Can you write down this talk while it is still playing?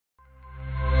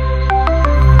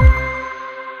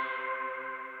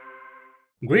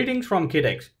Greetings from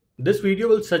KidX. This video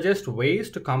will suggest ways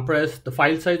to compress the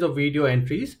file size of video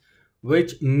entries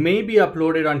which may be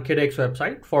uploaded on KidX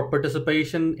website for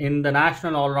participation in the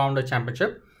National All-Rounder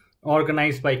Championship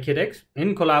organized by KidX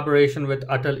in collaboration with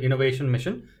Atal Innovation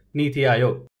Mission Niti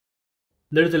Aayog.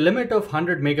 There is a limit of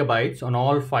 100 megabytes on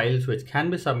all files which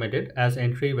can be submitted as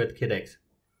entry with KidX.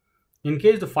 In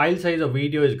case the file size of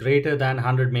video is greater than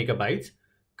 100 megabytes,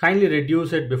 kindly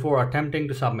reduce it before attempting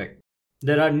to submit.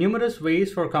 There are numerous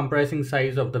ways for compressing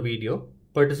size of the video.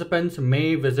 Participants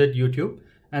may visit YouTube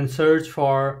and search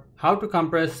for how to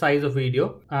compress size of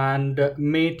video and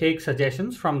may take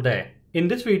suggestions from there. In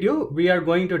this video, we are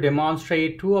going to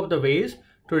demonstrate two of the ways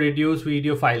to reduce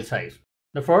video file size.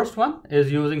 The first one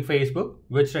is using Facebook,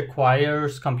 which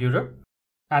requires computer.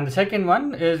 And the second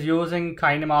one is using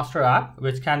KineMaster app,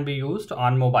 which can be used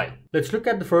on mobile. Let's look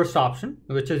at the first option,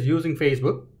 which is using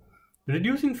Facebook.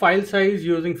 Reducing file size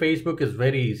using Facebook is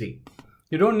very easy.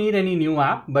 You don't need any new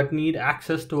app, but need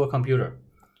access to a computer.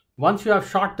 Once you have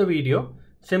shot the video,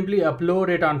 simply upload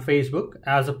it on Facebook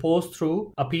as a post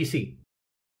through a PC.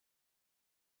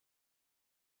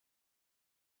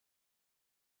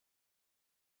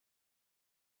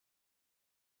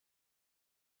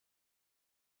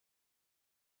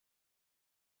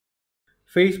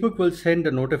 Facebook will send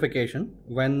a notification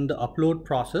when the upload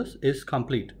process is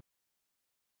complete.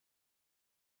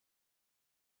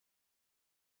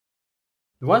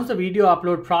 Once the video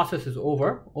upload process is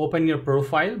over, open your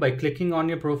profile by clicking on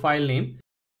your profile name.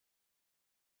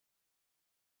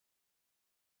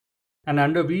 And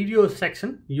under Videos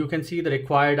section, you can see the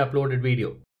required uploaded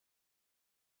video.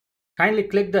 Kindly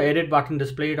click the edit button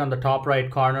displayed on the top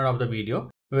right corner of the video,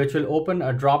 which will open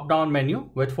a drop-down menu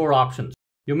with 4 options.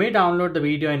 You may download the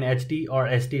video in HD or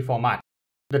SD format.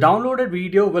 The downloaded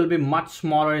video will be much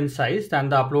smaller in size than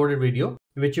the uploaded video,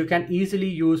 which you can easily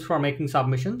use for making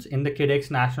submissions in the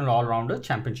KidX National All-Rounder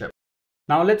Championship.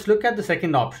 Now let's look at the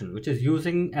second option, which is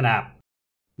using an app.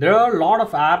 There are a lot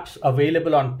of apps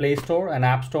available on Play Store and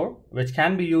App Store, which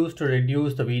can be used to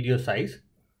reduce the video size.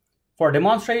 For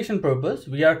demonstration purpose,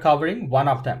 we are covering one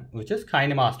of them, which is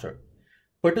KineMaster.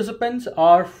 Participants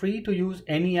are free to use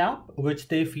any app which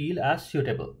they feel as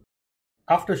suitable.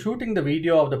 After shooting the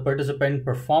video of the participant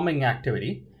performing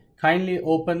activity, kindly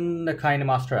open the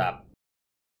KineMaster app.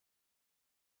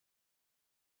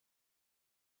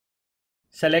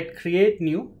 Select Create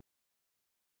New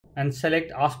and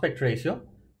select Aspect Ratio.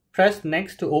 Press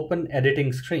Next to open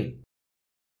editing screen.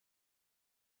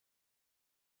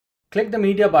 Click the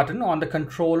Media button on the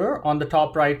controller on the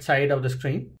top right side of the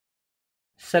screen.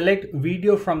 Select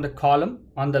Video from the column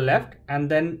on the left and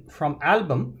then from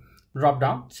Album drop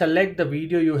down, select the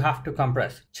video you have to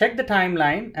compress. Check the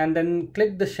timeline and then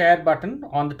click the Share button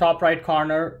on the top right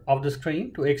corner of the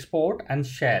screen to export and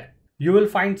share. You will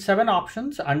find 7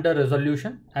 options under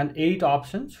resolution and 8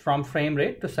 options from frame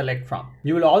rate to select from.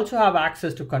 You will also have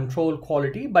access to control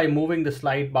quality by moving the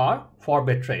slide bar for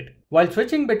bitrate. While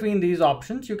switching between these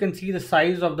options, you can see the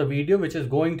size of the video which is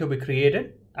going to be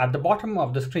created at the bottom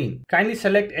of the screen. Kindly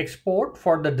select Export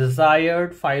for the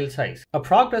desired file size. A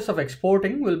progress of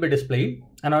exporting will be displayed,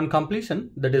 and on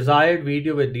completion, the desired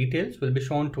video with details will be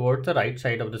shown towards the right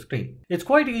side of the screen. It's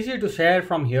quite easy to share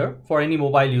from here for any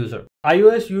mobile user.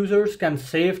 iOS users can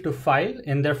save to file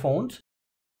in their phones,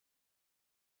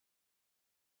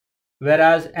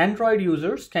 whereas Android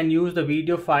users can use the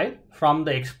video file from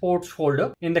the Exports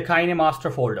folder in the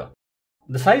KineMaster folder.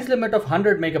 The size limit of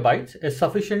 100 megabytes is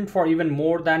sufficient for even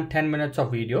more than 10 minutes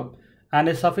of video and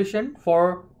is sufficient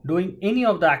for doing any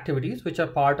of the activities which are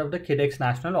part of the KidX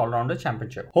National All-Rounder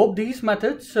Championship. Hope these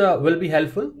methods will be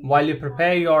helpful while you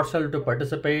prepare yourself to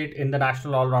participate in the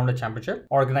National All-Rounder Championship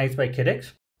organized by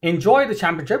KidX. Enjoy the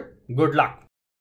championship. Good luck.